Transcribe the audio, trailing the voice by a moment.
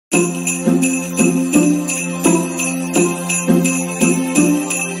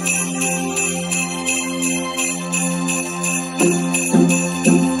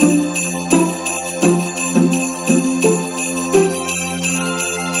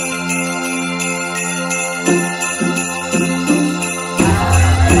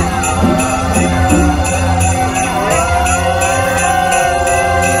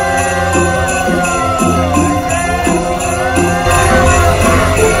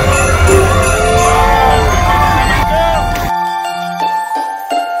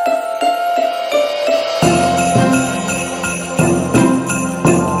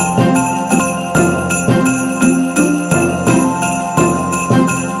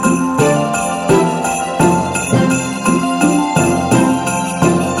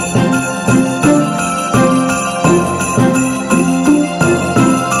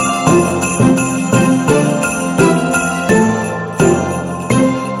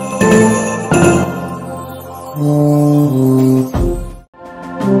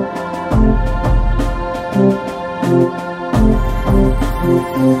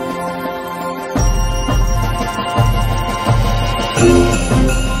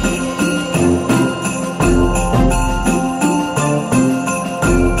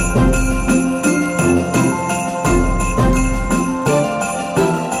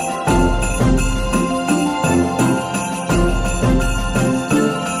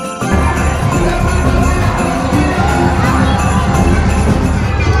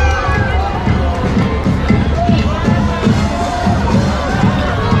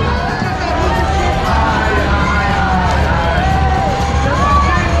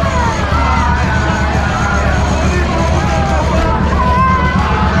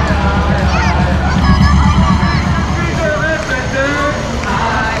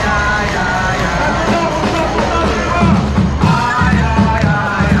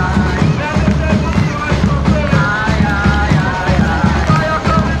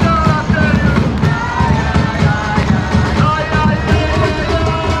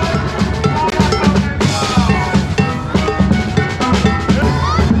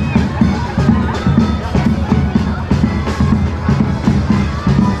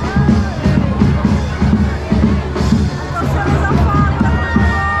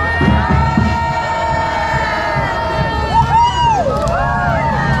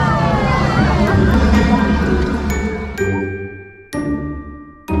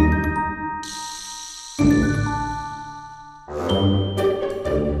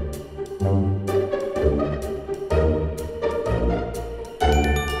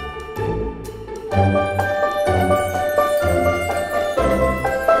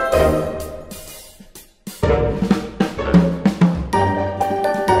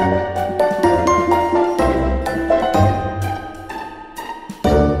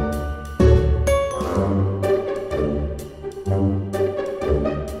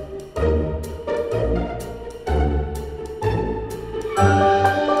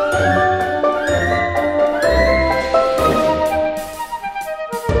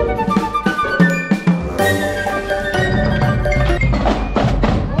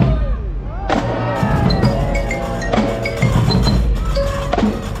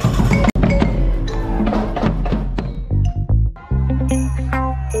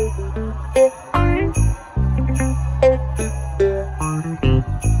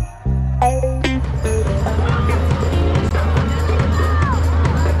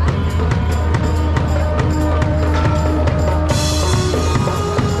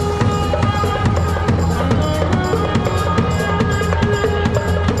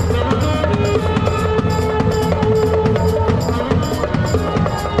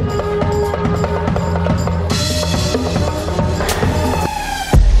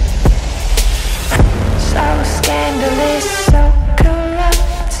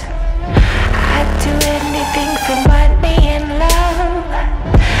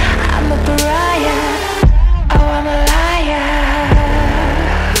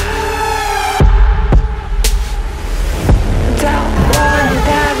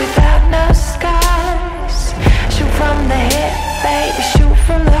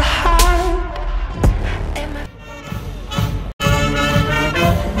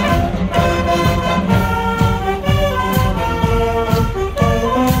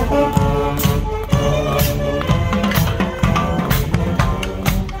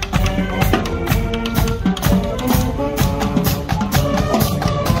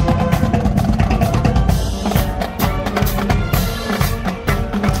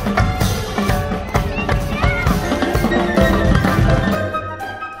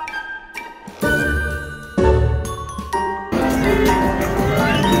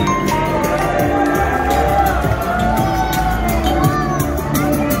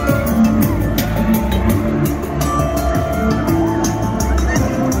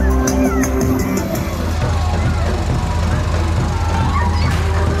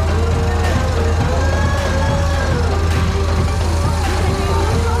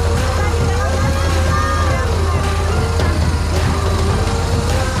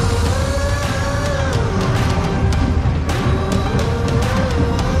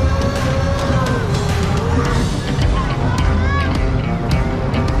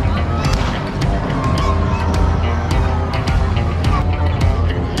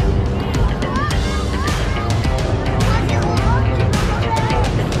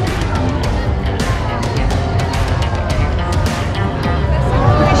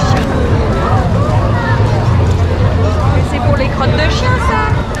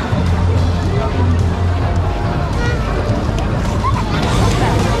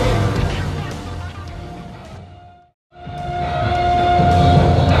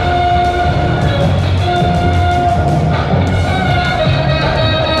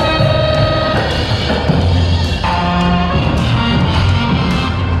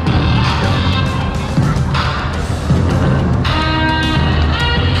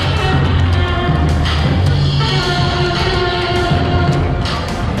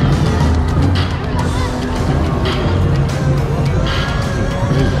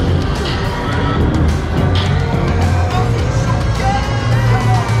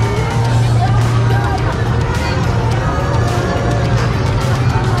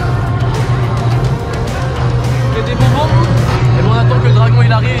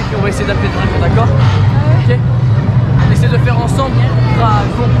et puis on va essayer d'appeler le dragon, d'accord? Ok? On essaie de faire ensemble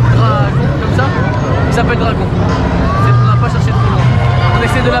dragon, dragon, comme ça. Il s'appelle dragon. On n'a pas cherché trop loin. On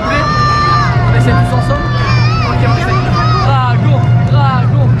essaie de l'appeler? On essaie tous ensemble? Ok, on essaie. Dragon,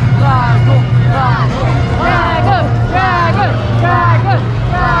 dragon, dragon, dragon, dragon, dragon, dragon, dragon,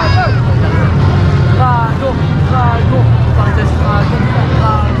 dragon, dragon, partage dragon,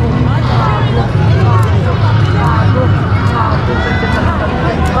 dragon, dragon, dragon, dragon, dragon, dragon,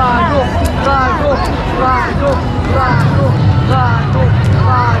 dragon, dragon, dragon, dragon,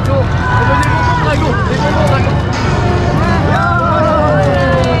 dragon, dragon, les bonbons dragon.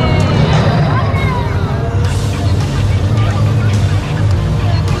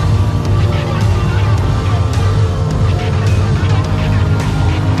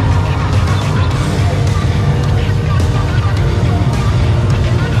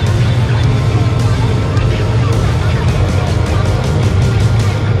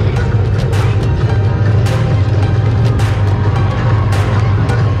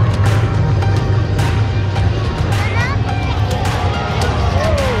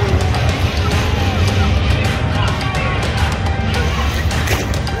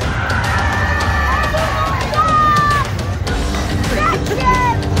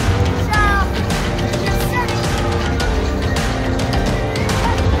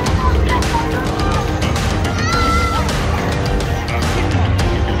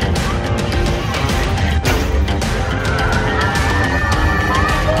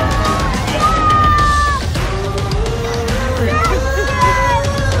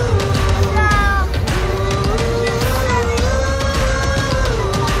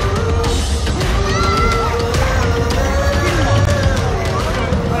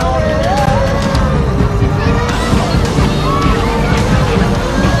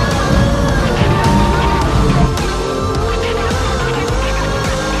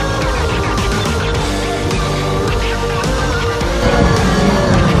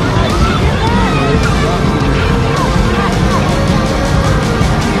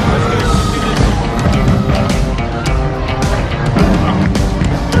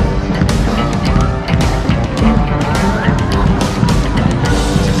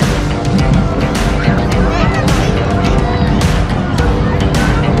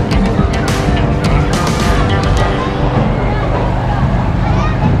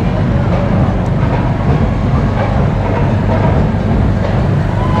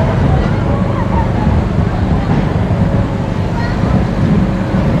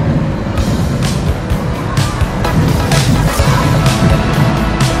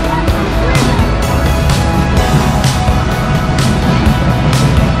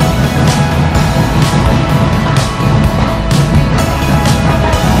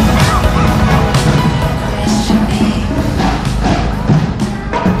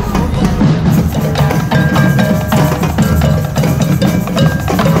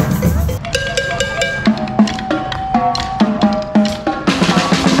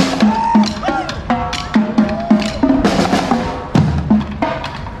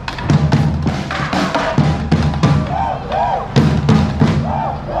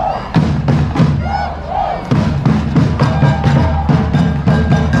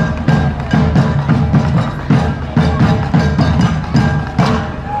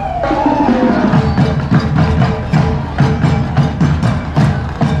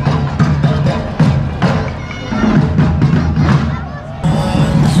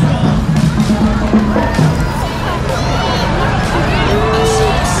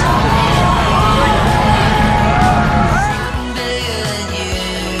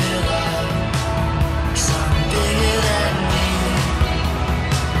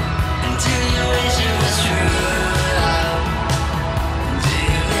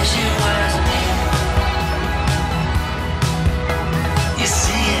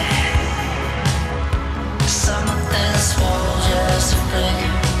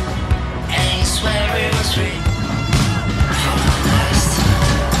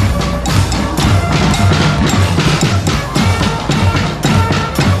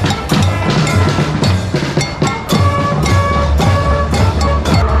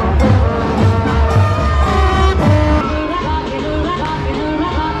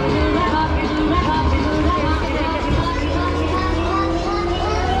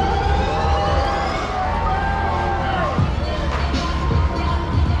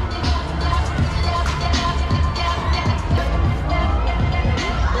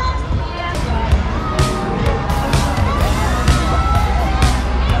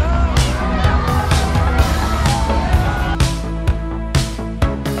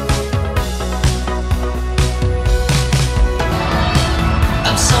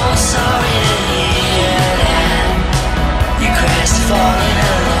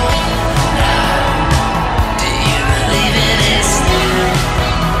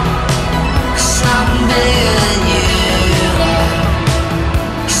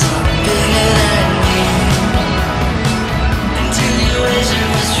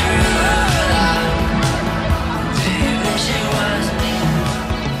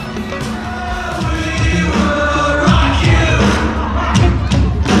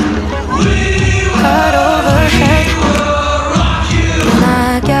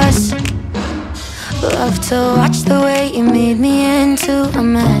 So watch the way you made me into a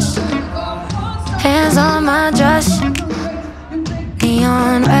mess. Hands on my dress,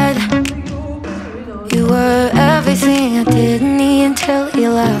 neon red. You were everything I didn't need until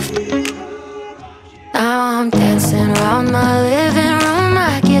you left. Now I'm dancing around my living room.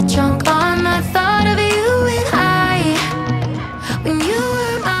 I get drunk on the thought of you and I, when you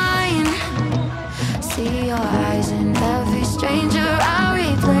were mine. See your eyes in every stranger. I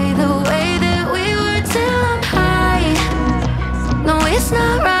replay the way that we were till I'm high. No, it's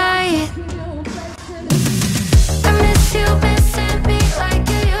not right. I miss you missing me like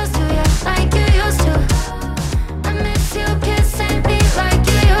you used to, yeah, like you used to. I miss you kissing me like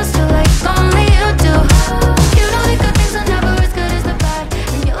you used to, like only you do. You know the good things are never as good as the bad,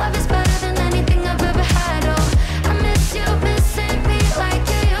 and your love is better than anything I've ever had. Oh, I miss you missing me like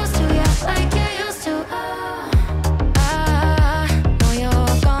you used to, yeah, like you used to. I know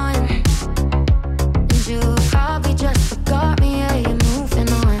you're gone, and you probably just forgot me. Yeah, you're moving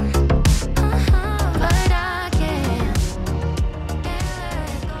on, but I can't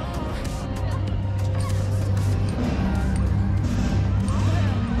let go.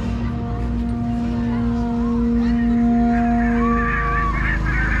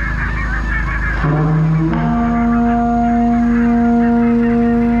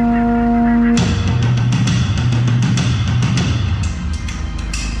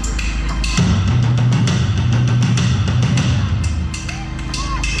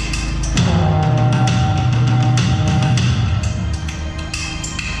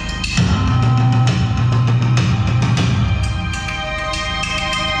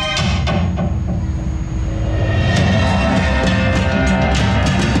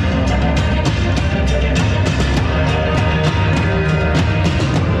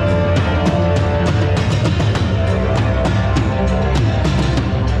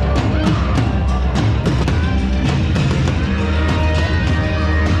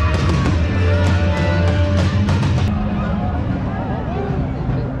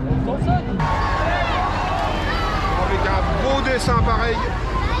 Avec un beau dessin pareil.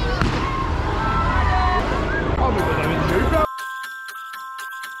 Oh mais t'en avais déjà eu plein.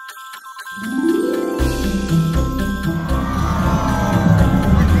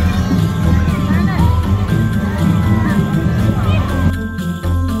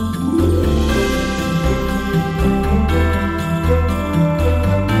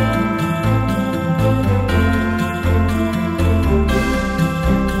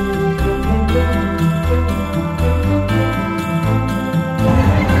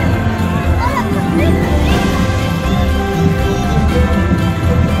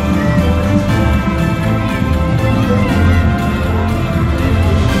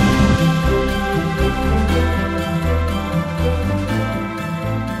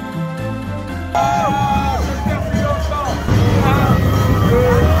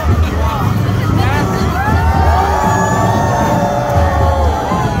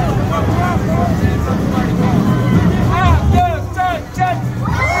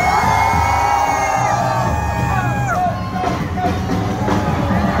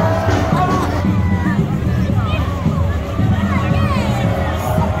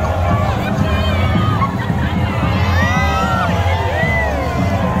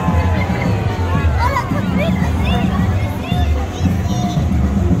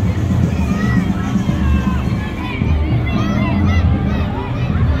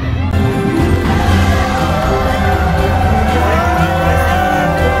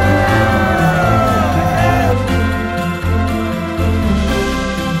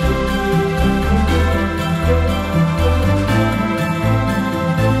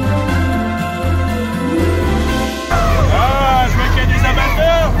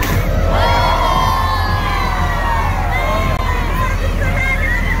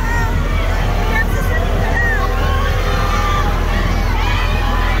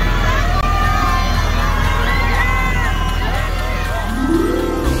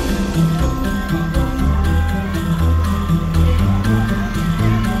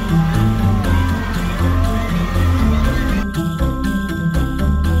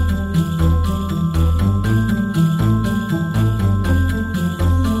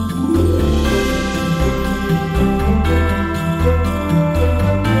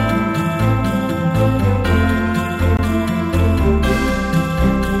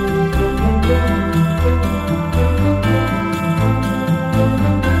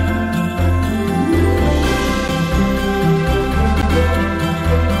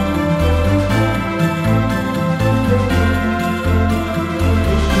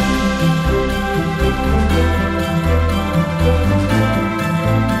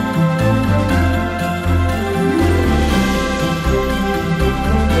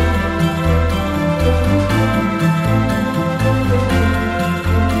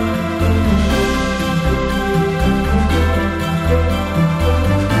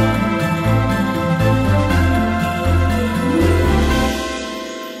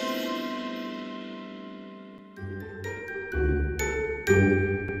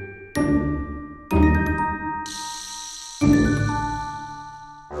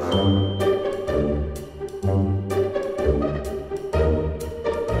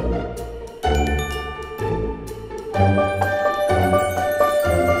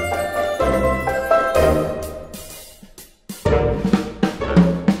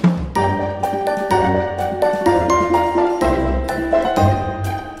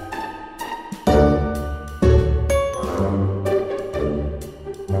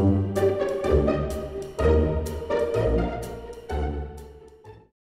 you.